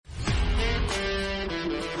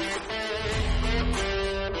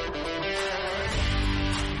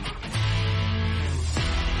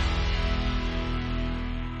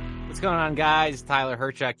going on, guys? Tyler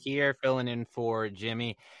Herchuk here, filling in for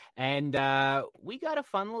Jimmy. And we got a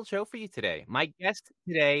fun little show for you today. My guest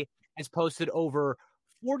today has posted over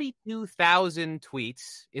 42,000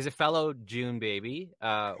 tweets, is a fellow June baby.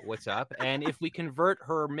 What's up? And if we convert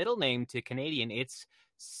her middle name to Canadian, it's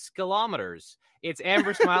Skilometers. It's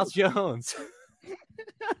Amber Smiles Jones.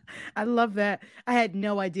 I love that. I had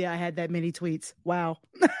no idea I had that many tweets. Wow.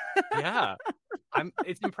 Yeah.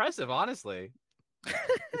 It's impressive, honestly.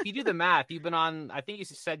 If you do the math, you've been on, I think you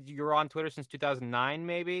said you were on Twitter since 2009,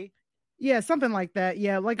 maybe? Yeah, something like that.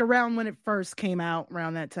 Yeah, like around when it first came out,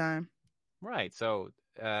 around that time. Right. So,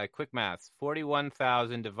 quick maths.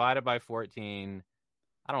 41,000 divided by 14.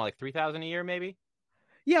 I don't know, like 3,000 a year, maybe?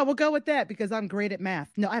 Yeah, we'll go with that because I'm great at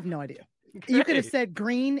math. No, I have no idea. Great. You could have said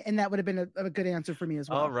green, and that would have been a good answer for me as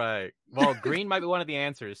well. All right. Well, green might be one of the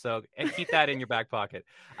answers, so keep that in your back pocket.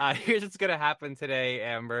 Here's what's going to happen today,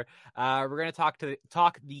 Amber. We're going to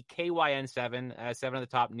talk the KYN 7 of the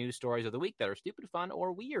top news stories of the week that are stupid, fun,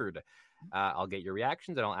 or weird. I'll get your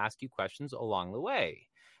reactions, and I'll ask you questions along the way.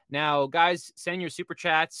 Now, guys, send your super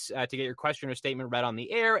chats to get your question or statement read on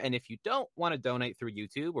the air. And if you don't want to donate through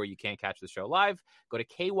YouTube or you can't catch the show live, go to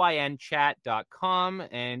kynchat.com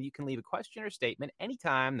and you can leave a question or statement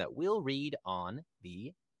anytime that we'll read on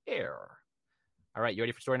the air. All right, you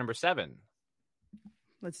ready for story number 7?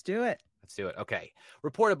 Let's do it. Okay.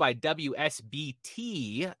 Reported by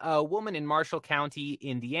WSBT, a woman in Marshall County,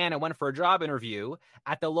 Indiana, went for a job interview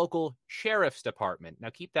at the local sheriff's department. Now,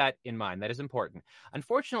 keep that in mind. That is important.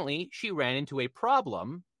 Unfortunately, she ran into a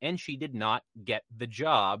problem, and she did not get the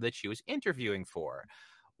job that she was interviewing for.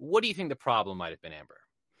 What do you think the problem might have been, Amber?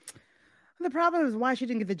 The problem is why she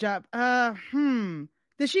didn't get the job.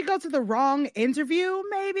 Did she go to the wrong interview?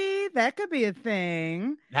 Maybe that could be a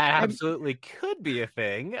thing. That absolutely could be a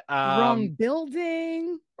thing. Wrong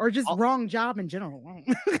building or just wrong job in general.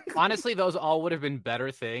 Honestly, those all would have been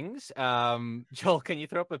better things. Joel, can you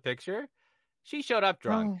throw up a picture? She showed up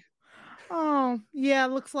drunk. Oh yeah,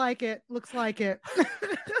 looks like it.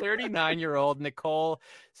 39-year-old Nicole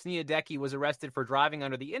Sniadecki was arrested for driving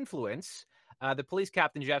under the influence. The police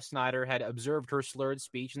captain, Jeff Snyder, had observed her slurred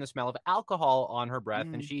speech and the smell of alcohol on her breath,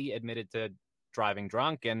 and she admitted to driving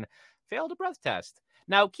drunk and failed a breath test.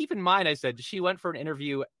 Now, keep in mind, I said she went for an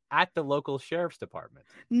interview at the local sheriff's department.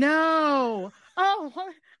 No. Oh,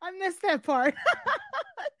 I missed that part.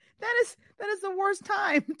 That is the worst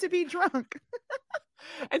time to be drunk.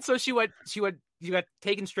 And so she got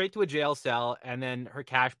taken straight to a jail cell, and then her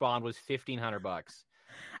cash bond was $1,500.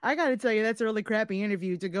 I got to tell you, that's a really crappy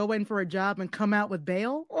interview to go in for a job and come out with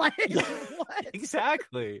bail. Like, what?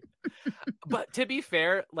 Exactly. But to be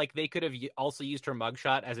fair, like they could have also used her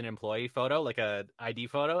mugshot as an employee photo, like a ID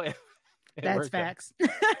photo. That's facts.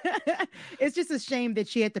 It's just a shame that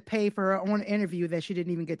she had to pay for her own interview that she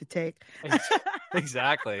didn't even get to take.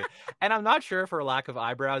 Exactly. And I'm not sure if her lack of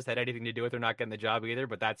eyebrows had anything to do with her not getting the job either,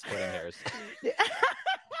 but that's splitting hairs.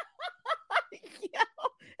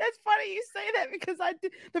 That's funny you say that because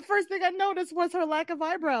the first thing I noticed was her lack of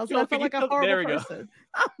eyebrows. I felt like a horrible person.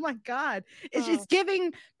 Oh my God. It's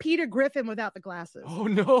giving Peter Griffin without the glasses. Oh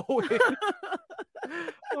no.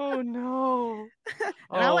 Oh no.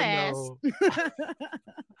 No.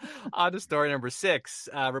 On to story number 6,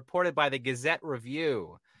 reported by the Gazette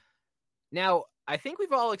Review. Now, I think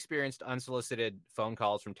we've all experienced unsolicited phone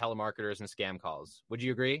calls from telemarketers and scam calls. Would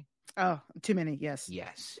you agree? Oh, too many. Yes.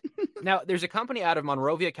 Now, there's a company out of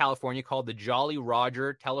Monrovia, California called the Jolly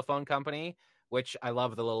Roger Telephone Company, which I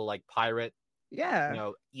love the little like pirate,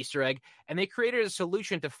 Easter egg. And they created a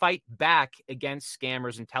solution to fight back against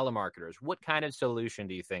scammers and telemarketers. What kind of solution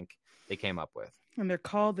do you think they came up with? And they're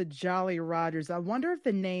called the Jolly Rogers. I wonder if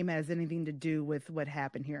the name has anything to do with what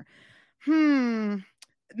happened here.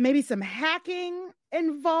 Maybe some hacking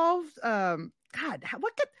involved. What could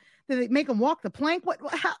did they make them walk the plank?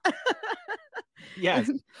 How? Yes,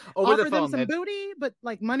 over the phone. Offer them some booty, but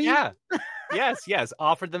like money. Yeah, yes.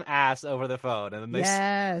 Offered them ass over the phone, and then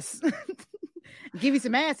they give you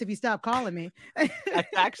some ass if you stop calling me.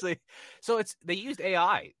 Actually, so they used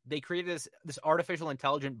AI. They created this artificial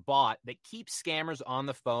intelligent bot that keeps scammers on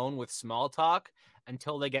the phone with small talk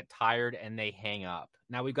until they get tired and they hang up.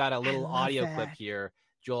 Now we've got a little audio clip here.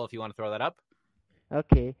 Joel, if you want to throw that up.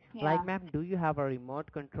 Okay. Yeah. Like, ma'am, do you have a remote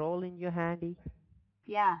control in your handy?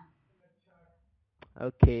 Yeah.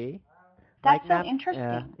 Okay. That's so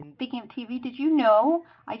interesting. Speaking of TV, did you know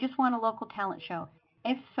I just won a local talent show?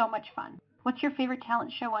 It's so much fun. What's your favorite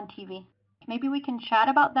talent show on TV? Maybe we can chat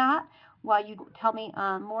about that while you tell me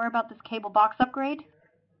more about this cable box upgrade.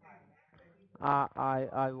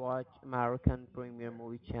 I watch American premium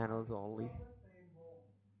movie channels only.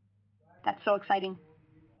 That's so exciting.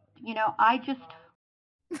 I just...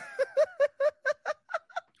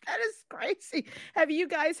 That is crazy. Have you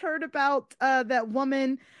guys heard about that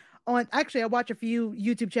woman on... Actually, I watch a few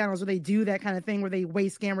YouTube channels where they do that kind of thing where they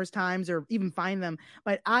waste scammers' times or even find them.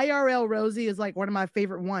 But IRL Rosie is like one of my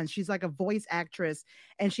favorite ones. She's like a voice actress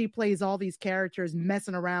and she plays all these characters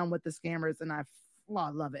messing around with the scammers, and I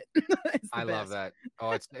love it. I love that.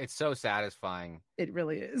 Oh, it's so satisfying. It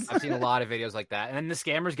really is. I've seen a lot of videos like that, and then the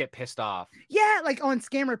scammers get pissed off. Yeah, like on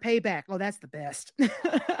Scammer Payback. Oh, that's the best.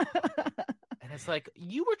 And it's like,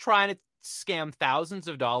 you were trying to scam thousands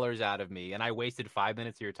of dollars out of me, and I wasted 5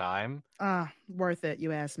 minutes of your time. Worth it,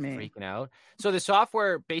 you asked me. Freaking out. So the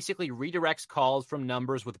software basically redirects calls from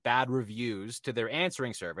numbers with bad reviews to their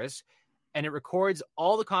answering service, and it records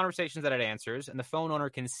all the conversations that it answers, and the phone owner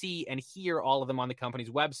can see and hear all of them on the company's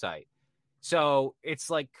website. So it's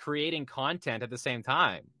like creating content at the same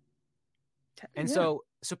time. And so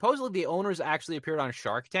supposedly the owners actually appeared on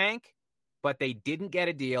Shark Tank, but they didn't get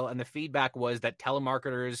a deal. And the feedback was that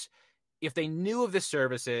telemarketers, if they knew of the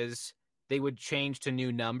services, they would change to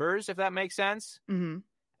new numbers, if that makes sense,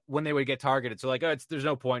 when they would get targeted. So like, there's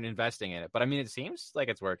no point in investing in it. But I mean, it seems like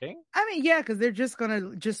it's working. I mean, yeah, because they're just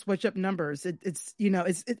going to switch up numbers.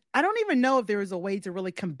 I don't even know if there is a way to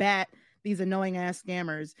really combat these annoying ass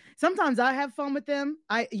scammers. Sometimes I have fun with them.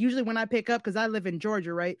 Usually when I pick up, because I live in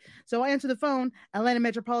Georgia, right? So I answer the phone, Atlanta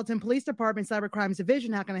Metropolitan Police Department, Cybercrimes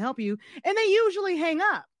Division, how can I help you? And they usually hang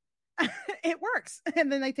up. It works.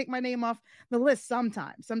 And then they take my name off the list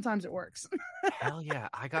sometimes. Sometimes it works. Hell yeah.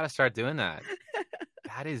 I got to start doing that.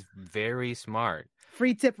 That is very smart.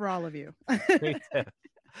 Free tip for all of you. Free tip.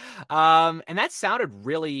 And that sounded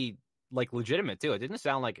really like legitimate too. It didn't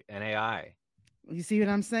sound like an AI. You see what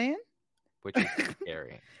I'm saying? Which is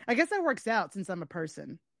scary. I guess that works out since I'm a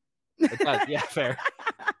person. It does. Yeah, fair.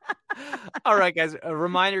 All right, guys. A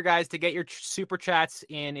reminder, guys, to get your super chats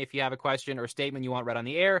in if you have a question or statement you want read on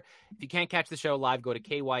the air. If you can't catch the show live, go to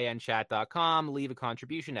kynchat.com, leave a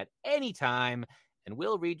contribution at any time, and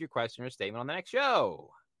we'll read your question or statement on the next show.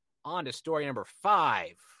 On to story number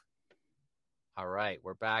 5. All right,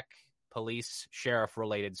 we're back. Police sheriff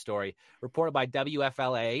related story reported by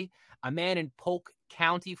WFLA. A man in Polk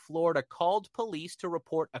County, Florida, called police to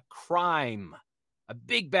report a crime, a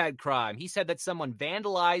big bad crime. He said that someone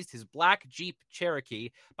vandalized his black Jeep Cherokee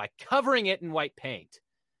by covering it in white paint.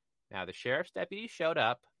 Now, the sheriff's deputy showed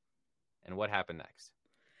up, and what happened next?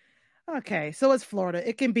 Okay, so it's Florida.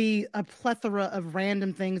 It can be a plethora of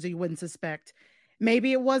random things that you wouldn't suspect.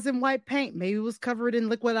 Maybe it wasn't white paint. Maybe it was covered in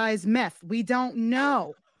liquidized meth. We don't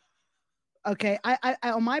know. Okay, I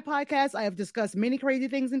on my podcast, I have discussed many crazy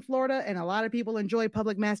things in Florida, and a lot of people enjoy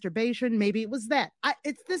public masturbation. Maybe it was that.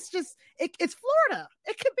 It's Florida.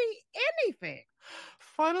 It could be anything.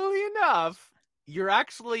 Funnily enough, you're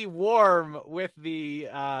actually warm with the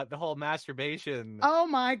whole masturbation. Oh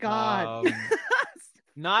my God.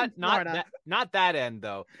 Not that end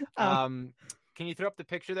though. Can you throw up the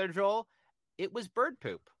picture there, Joel? It was bird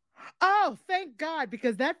poop. Oh, thank God,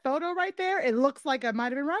 because that photo right there, it looks like I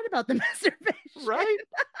might have been right about the masturbation. Right?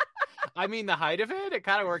 I mean, the height of it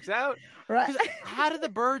kind of works out. Right. How did the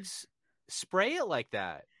birds spray it like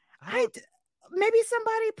that? Maybe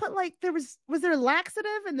somebody put was there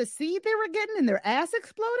laxative in the seed they were getting and their ass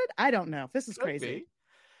exploded? I don't know. This is crazy.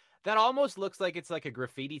 That almost looks like it's like a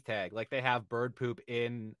graffiti tag, like they have bird poop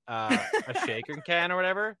in a shaker can or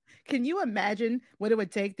whatever. Can you imagine what it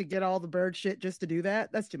would take to get all the bird shit just to do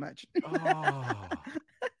that? That's too much. Oh.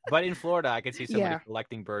 But in Florida, I could see somebody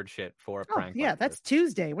collecting bird shit for a prank. Yeah, that's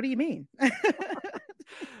Tuesday. What do you mean?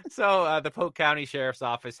 So the Polk County Sheriff's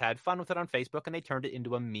Office had fun with it on Facebook, and they turned it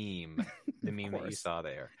into a meme. The meme that you saw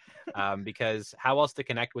there. Because how else to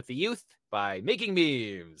connect with the youth? By making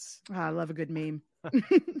memes. I love a good meme.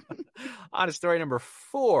 On to story number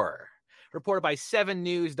 4, reported by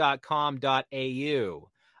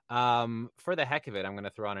 7news.com.au. For the heck of it, I'm going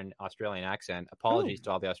to throw on an Australian accent. Apologies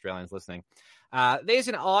to all the Australians listening. There's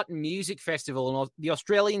an art and music festival in the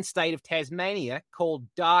Australian state of Tasmania called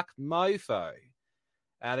Dark Mofo.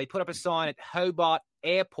 They put up a sign at Hobart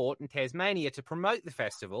Airport in Tasmania to promote the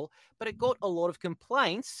festival, but it got a lot of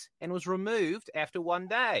complaints and was removed after one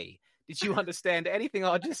day. Did you understand anything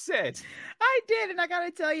I just said? I did, and I got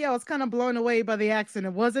to tell you, I was kind of blown away by the accent.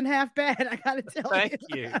 It wasn't half bad, I got to tell you. Thank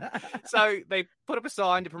you. So they put up a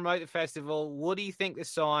sign to promote the festival. What do you think the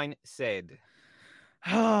sign said?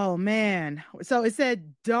 Oh, man. So it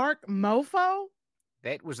said Dark Mofo?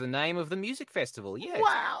 That was the name of the music festival, yes.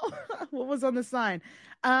 Wow. What was on the sign?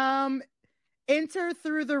 Enter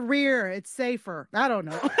through the rear. It's safer. I don't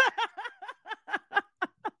know.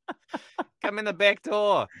 Come in the back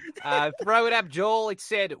door. Throw it up, Joel. It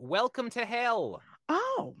said, welcome to hell.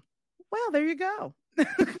 Oh, Well, there you go.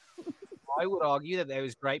 I would argue that there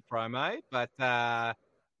was great promo, but a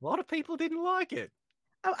lot of people didn't like it.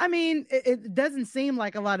 I mean, it doesn't seem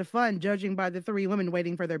like a lot of fun, judging by the three women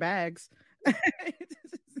waiting for their bags.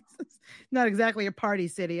 Not exactly a party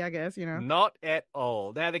city, I guess, you know. Not at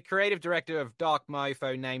all. Now, the creative director of Dark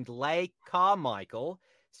Mofo, named Leigh Carmichael,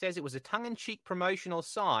 says it was a tongue-in-cheek promotional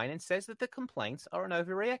sign and says that the complaints are an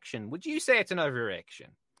overreaction. Would you say it's an overreaction?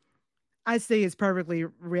 I say it's perfectly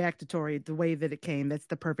reactatory, the way that it came. That's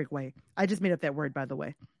the perfect way. I just made up that word, by the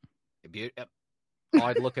way.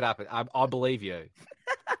 I'd look it up. I believe you.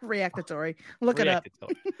 Reactatory. Look it up.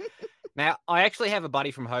 Now, I actually have a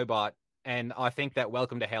buddy from Hobart, and I think that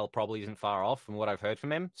Welcome to Hell probably isn't far off from what I've heard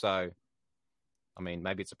from him. So, I mean,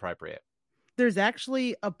 maybe it's appropriate. There's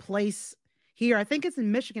actually a place here. I think it's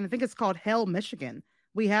in Michigan. I think it's called Hell, Michigan.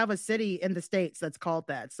 We have a city in the States that's called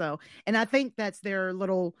that. So, and I think that's their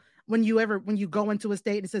little, when you go into a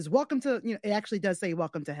state and it says, welcome to, it actually does say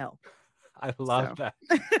welcome to hell. I love that.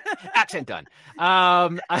 Accent done.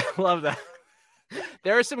 I love that.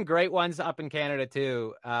 There are some great ones up in Canada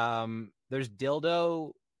too. There's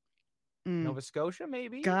Dildo, Nova Scotia,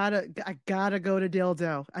 maybe. I gotta go to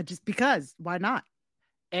Dildo. Because why not?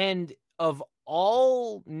 And of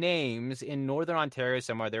all names in Northern Ontario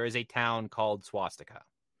somewhere, there is a town called Swastika.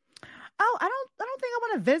 Oh, I don't think I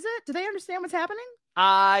want to visit. Do they understand what's happening?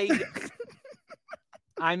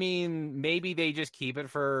 I mean, maybe they just keep it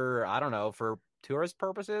for, I don't know, for tourist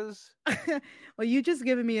purposes. Well, you just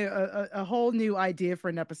given me a whole new idea for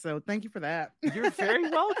an episode. Thank you for that. You're very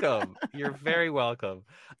welcome. You're very welcome.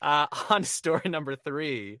 On story number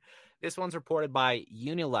 3, this one's reported by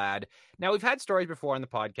Unilad. Now, we've had stories before on the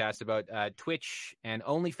podcast about Twitch and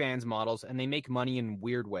OnlyFans models, and they make money in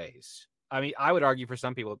weird ways. I mean, I would argue for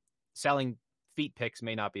some people, selling feet pics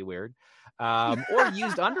may not be weird, or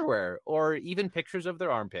used underwear, or even pictures of their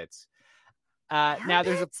armpits. Now,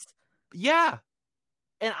 there's yeah.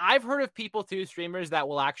 And I've heard of people too, streamers, that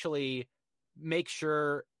will actually make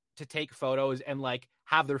sure to take photos and like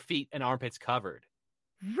have their feet and armpits covered.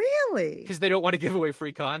 Really? Because they don't want to give away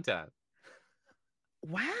free content.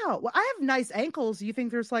 Wow. Well, I have nice ankles. You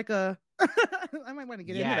think there's like a I might want to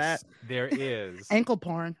get into that. Yes, there is. Ankle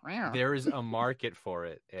porn. There is a market for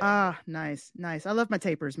it. Nice. I love my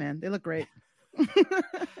tapers, man. They look great.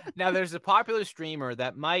 Now, there's a popular streamer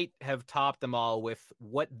that might have topped them all with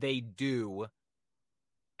what they do,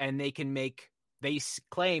 and they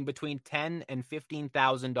claim between $10,000 and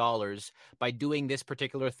 $15,000 by doing this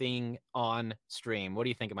particular thing on stream. What do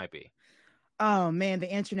you think it might be? Oh man,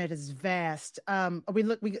 the internet is vast.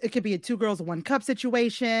 It could be a 2 girls 1 cup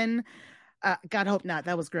situation. God hope not.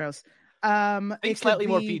 That was gross. It's slightly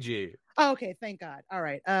more PG. Oh, okay, thank God. All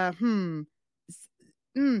right.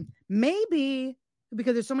 Maybe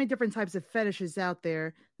because there's so many different types of fetishes out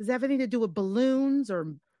there. Does it have anything to do with balloons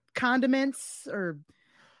or condiments or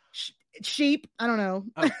sheep? I don't know.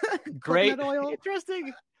 Oh, great. Oil.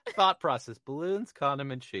 Interesting thought process. Balloons,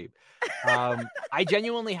 condiment, sheep. I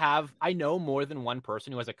know more than one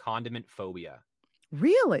person who has a condiment phobia.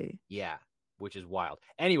 Really? Yeah, which is wild.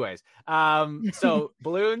 Anyways, so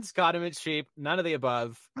balloons, condiments, sheep, none of the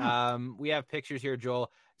above. We have pictures here,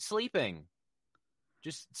 Joel,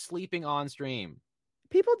 just sleeping on stream.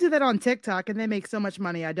 People do that on TikTok and they make so much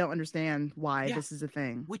money. I don't understand why this is a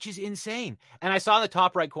thing. Which is insane. And I saw in the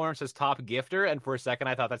top right corner it says top gifter. And for a second,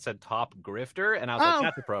 I thought that said top grifter. And I was like,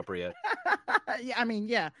 that's appropriate. Yeah, I mean,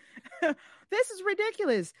 yeah. This is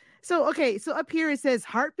ridiculous. So, okay. So up here it says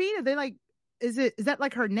heartbeat. Are they like, is that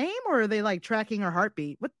like her name or are they like tracking her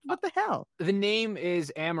heartbeat? What the hell? The name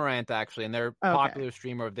is Amaranth, actually. And they're a popular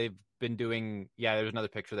streamer. They've been doing, there's another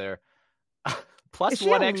picture there. Plus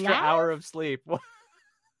 1 extra hour of sleep.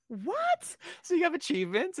 What? So you have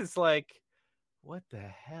achievements? It's like, what the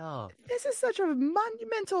hell? This is such a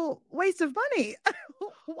monumental waste of money.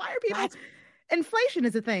 Why are people... Inflation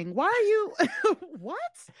is a thing. Why are you... What?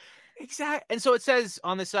 Exactly. And so it says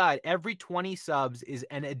on the side, every 20 subs is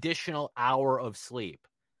an additional hour of sleep.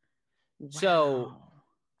 Wow. So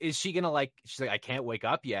is she going to she's like, I can't wake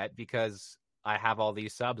up yet because I have all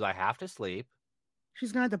these subs. I have to sleep.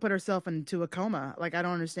 She's going to have to put herself into a coma. Like, I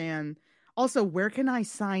don't understand... Also, where can I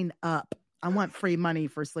sign up? I want free money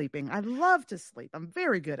for sleeping. I love to sleep. I'm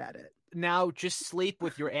very good at it. Now, just sleep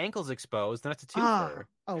with your ankles exposed. That's a twofer.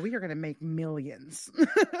 Oh, we are going to make millions.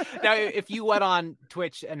 Now, if you went on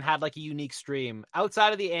Twitch and had like a unique stream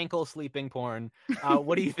outside of the ankle sleeping porn,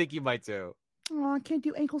 what do you think you might do? Oh, I can't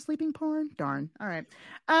do ankle sleeping porn. Darn. All right.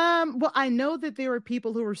 Well, I know that there are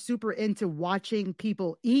people who are super into watching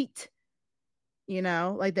people eat.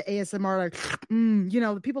 Like the ASMR, like,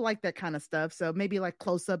 the people like that kind of stuff. So maybe like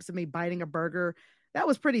close-ups of me biting a burger. That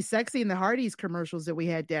was pretty sexy in the Hardee's commercials that we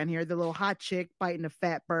had down here. The little hot chick biting a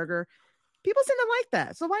fat burger. People seem to like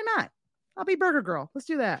that, so why not? I'll be burger girl. Let's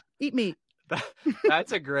do that. Eat meat.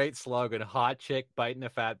 That's a great slogan. Hot chick biting a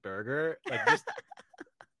fat burger. Like, just,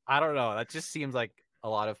 I don't know. That just seems like a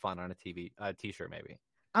lot of fun on a t-shirt maybe.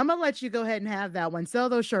 I'm going to let you go ahead and have that one. Sell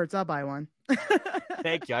those shirts. I'll buy one.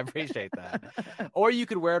 Thank you. I appreciate that. Or you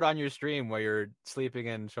could wear it on your stream while you're sleeping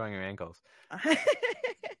and showing your ankles.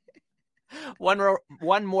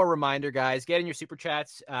 One more reminder, guys. Get in your super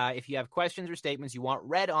chats. If you have questions or statements you want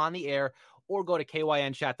read on the air, or go to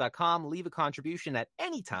kynchat.com, leave a contribution at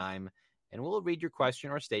any time, and we'll read your question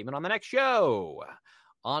or statement on the next show.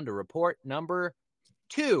 On to report number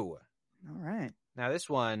 2. All right. Now, this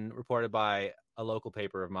one reported by a local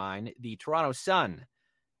paper of mine, the Toronto Sun.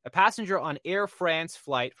 A passenger on Air France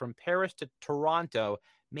flight from Paris to Toronto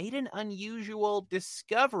made an unusual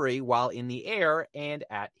discovery while in the air and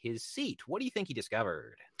at his seat. What do you think he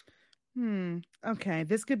discovered? Okay,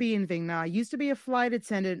 this could be anything. Now, I used to be a flight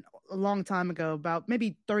attendant a long time ago, about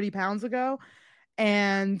maybe 30 pounds ago,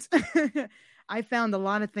 and I found a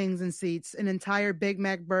lot of things in seats: an entire Big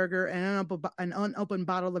Mac burger, and an unopened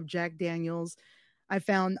bottle of Jack Daniels. I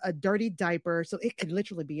found a dirty diaper, so it could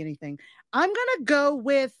literally be anything. I'm gonna go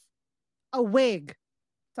with a wig.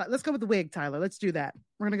 Let's go with the wig, Tyler. Let's do that.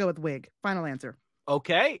 We're gonna go with wig. Final answer.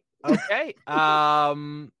 Okay.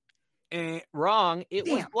 Wrong. It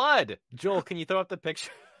was blood. Joel, can you throw up the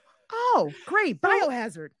picture? Oh, great.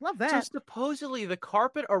 Biohazard. Love that. So supposedly the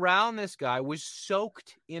carpet around this guy was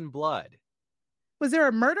soaked in blood. Was there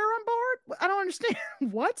a murder on board? I don't understand.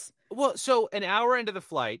 What? Well, so an hour into the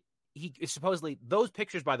flight, he supposedly, those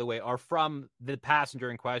pictures, by the way, are from the passenger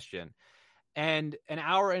in question. And an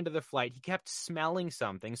hour into the flight, he kept smelling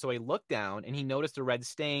something. So he looked down and he noticed a red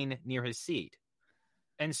stain near his seat.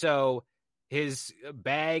 And so his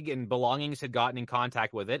bag and belongings had gotten in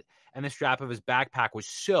contact with it, and the strap of his backpack was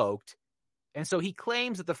soaked. And so he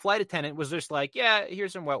claims that the flight attendant was just like, yeah,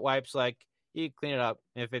 here's some wet wipes. Like, you clean it up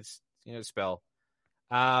if it's, spill.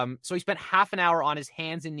 So he spent half an hour on his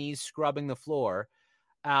hands and knees scrubbing the floor.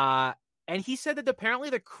 And he said that apparently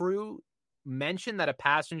the crew mentioned that a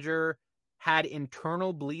passenger had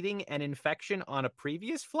internal bleeding and infection on a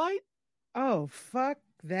previous flight. Oh, fuck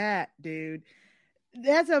that, dude.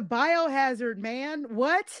 That's a biohazard, man.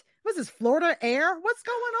 What? Was this Florida Air? What's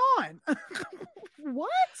going on? What?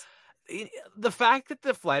 The fact that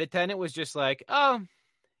the flight attendant was just like, oh,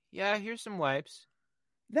 yeah, here's some wipes.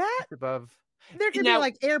 That above. There could be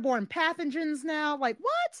like airborne pathogens now. Like,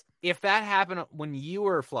 what? If that happened when you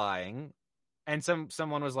were flying and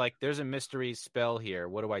someone was like, there's a mystery spill here,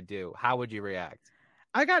 what do I do? How would you react?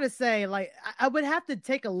 I gotta say, like, I would have to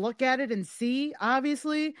take a look at it and see,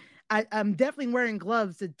 obviously. I'm definitely wearing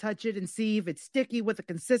gloves to touch it and see if it's sticky, what the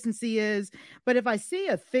consistency is. But if I see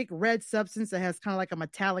a thick red substance that has kind of like a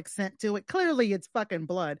metallic scent to it, clearly it's fucking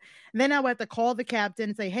blood. And then I would have to call the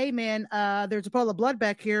captain and say, hey, man, there's a puddle of blood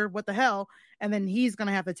back here. What the hell? And then he's going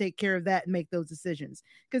to have to take care of that and make those decisions.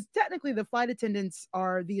 Because technically the flight attendants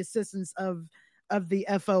are the assistants of the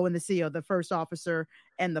FO and the CO, the first officer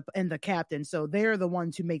and the captain. So they're the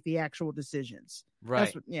ones who make the actual decisions.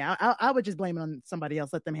 Right. I would just blame it on somebody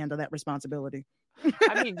else. Let them handle that responsibility.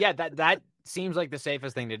 I mean, yeah, that seems like the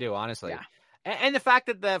safest thing to do, honestly. Yeah. And the fact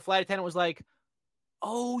that the flight attendant was like,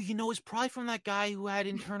 oh, it's probably from that guy who had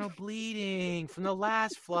internal bleeding from the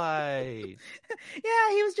last flight. Yeah,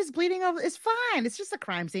 he was just bleeding over. It's fine. It's just a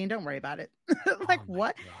crime scene. Don't worry about it. Like,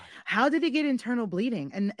 what? God. How did he get internal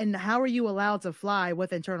bleeding? And how are you allowed to fly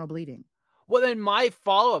with internal bleeding? Well, then my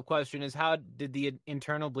follow-up question is, how did the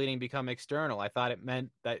internal bleeding become external? I thought it meant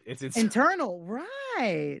that it's internal.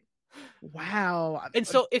 Right. Wow. And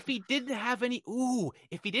so if he didn't have any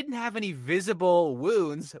visible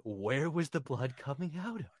wounds, where was the blood coming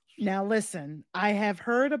out of? Now, listen, I have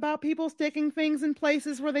heard about people sticking things in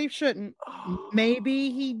places where they shouldn't.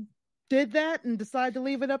 Maybe he did that and decided to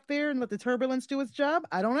leave it up there and let the turbulence do its job.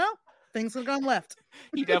 I don't know. Things have gone left.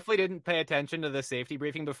 He definitely didn't pay attention to the safety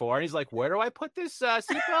briefing before. And he's like, where do I put this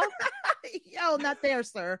seatbelt? Oh, not there,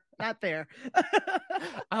 sir. Not there.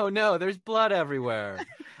 Oh, no, there's blood everywhere.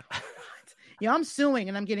 Yeah, I'm suing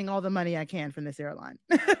and I'm getting all the money I can from this airline.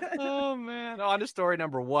 Oh, man. On to story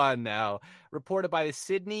number 1 now. Reported by the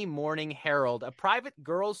Sydney Morning Herald, a private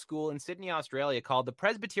girls' school in Sydney, Australia called the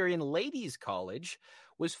Presbyterian Ladies College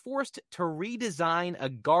was forced to redesign a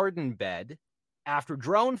garden bed after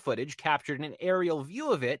drone footage captured an aerial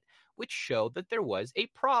view of it, which showed that there was a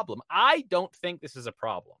problem. I don't think this is a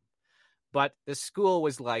problem, but the school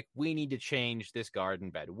was like, we need to change this garden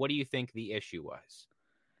bed. What do you think the issue was?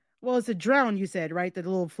 Well, it's a drone, you said, right? The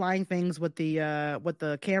little flying things with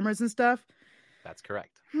the cameras and stuff. That's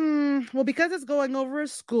correct. Well, because it's going over a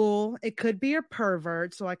school, it could be a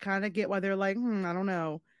pervert. So I kind of get why they're like, I don't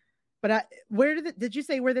know. But where did you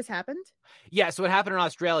say where this happened? Yeah, so it happened in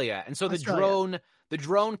Australia. And so the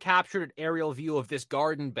drone captured an aerial view of this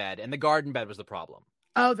garden bed, and the garden bed was the problem.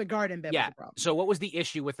 Oh, the garden bed was the problem. So what was the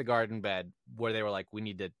issue with the garden bed where they were like, we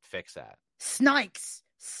need to fix that? Snakes,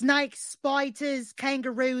 spiders,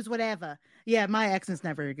 kangaroos, whatever. Yeah, my accent's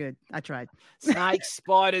not very good. I tried. Snakes,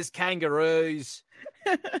 spiders, kangaroos,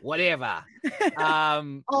 whatever.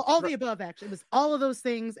 All the above, actually. It was all of those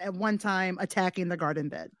things at one time attacking the garden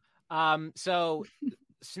bed. So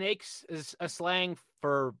snakes is a slang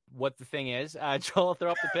for what the thing is. Joel,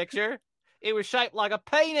 throw up the picture. It was shaped like a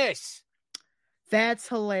penis. That's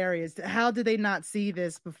hilarious. How did they not see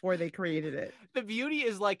this before they created it? The beauty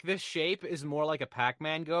is like this shape is more like a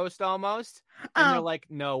Pac-Man ghost almost. And they're like,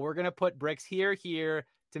 no, we're going to put bricks here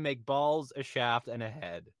to make balls, a shaft, and a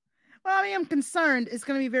head. Well, I mean, I'm concerned. It's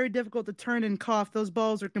going to be very difficult to turn and cough. Those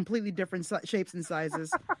balls are completely different shapes and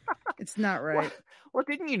sizes. It's not right. Well,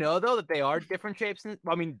 didn't you know, though, that they are different shapes?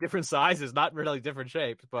 Different sizes, not really different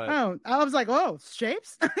shapes. But oh, I was like,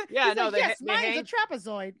 shapes? Yeah, no, like, mine's a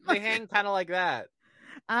trapezoid. They hang kind of like that.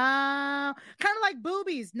 Kind of like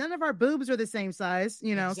boobies. None of our boobs are the same size,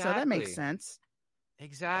 exactly. So that makes sense.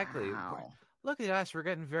 Exactly. Wow. Look at us. We're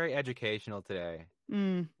getting very educational today.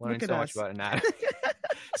 Learning so much about anatomy.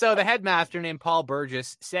 So the headmaster named Paul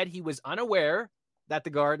Burgess said he was unaware that the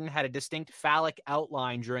garden had a distinct phallic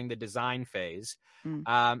outline during the design phase.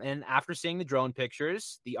 And after seeing the drone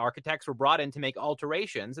pictures, the architects were brought in to make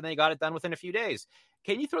alterations, and they got it done within a few days.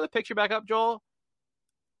 Can you throw the picture back up, Joel?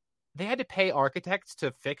 They had to pay architects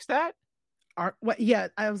to fix that? Yeah,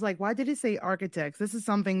 I was like, why did it say architects? This is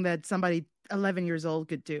something that somebody 11 years old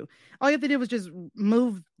could do. All you have to do was just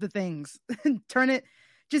move the things, turn it,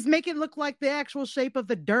 just make it look like the actual shape of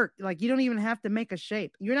the dirt. Like, you don't even have to make a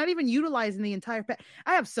shape. You're not even utilizing the entire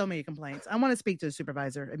I have so many complaints. I want to speak to the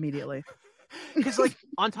supervisor immediately. Because, like,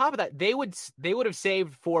 on top of that, they would have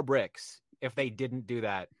saved 4 bricks if they didn't do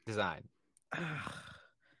that design.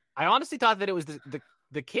 I honestly thought that it was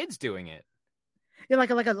the kids doing it. Yeah,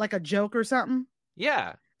 like a joke or something.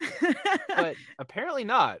 Yeah, but apparently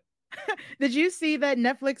not. Did you see that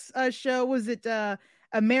Netflix show? Was it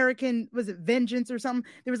American? Was it Vengeance or something?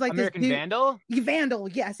 There was like American Vandal. Vandal,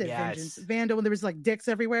 yes, Vengeance. Vandal. And there was like dicks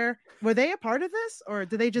everywhere. Were they a part of this, or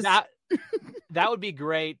did they just? That would be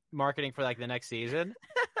great marketing for like the next season.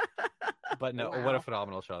 But no, What a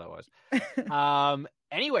phenomenal show that was.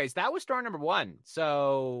 Anyways, that was story number 1.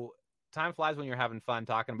 So time flies when you're having fun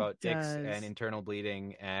talking about dicks and internal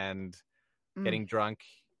bleeding and getting drunk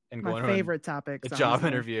and going my favorite topics. A job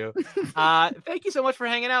interview. Thank you so much for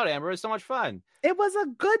hanging out, Amber. It was so much fun. It was a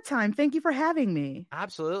good time. Thank you for having me.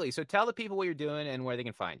 Absolutely. So tell the people what you're doing and where they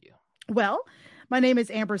can find you. Well, my name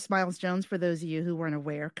is Amber Smiles Jones, for those of you who weren't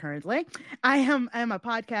aware currently. I am a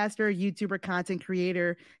podcaster, YouTuber, content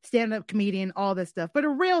creator, stand-up comedian, all this stuff, but a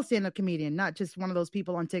real stand-up comedian, not just one of those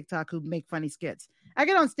people on TikTok who make funny skits. I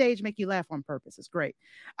get on stage, make you laugh on purpose. It's great.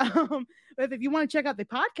 But if you want to check out the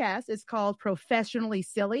podcast, it's called Professionally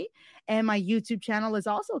Silly. And my YouTube channel is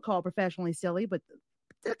also called Professionally Silly, but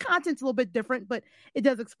the content's a little bit different, but it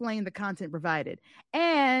does explain the content provided.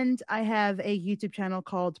 And I have a YouTube channel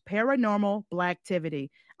called Paranormal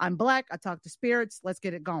Blacktivity. I'm black. I talk to spirits. Let's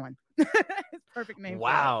get it going. It's perfect name.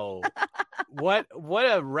 Wow. What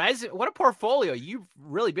a portfolio. You're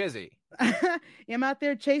really busy. I'm out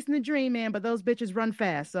there chasing the dream, man, but those bitches run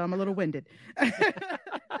fast, so I'm a little winded.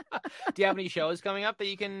 Do you have any shows coming up that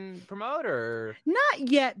you can promote, or? Not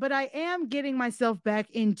yet, but I am getting myself back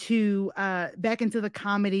into the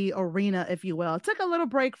comedy arena, if you will. I took a little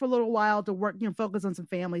break for a little while to work, focus on some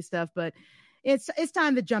family stuff, but it's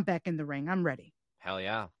time to jump back in the ring. I'm ready. Hell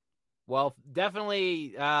yeah. Well,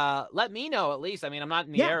 definitely let me know at least. I mean, I'm not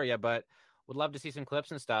in the area, but would love to see some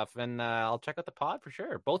clips and stuff, and I'll check out the pod for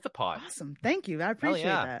sure. Both the pods. Awesome. Thank you. I appreciate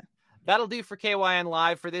that. That'll do for KYN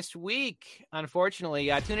Live for this week.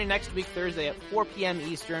 Unfortunately, tune in next week, Thursday at 4 p.m.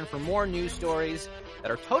 Eastern for more news stories that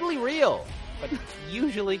are totally real, but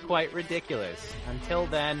usually quite ridiculous. Until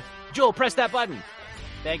then, Joel, press that button.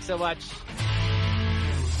 Thanks so much.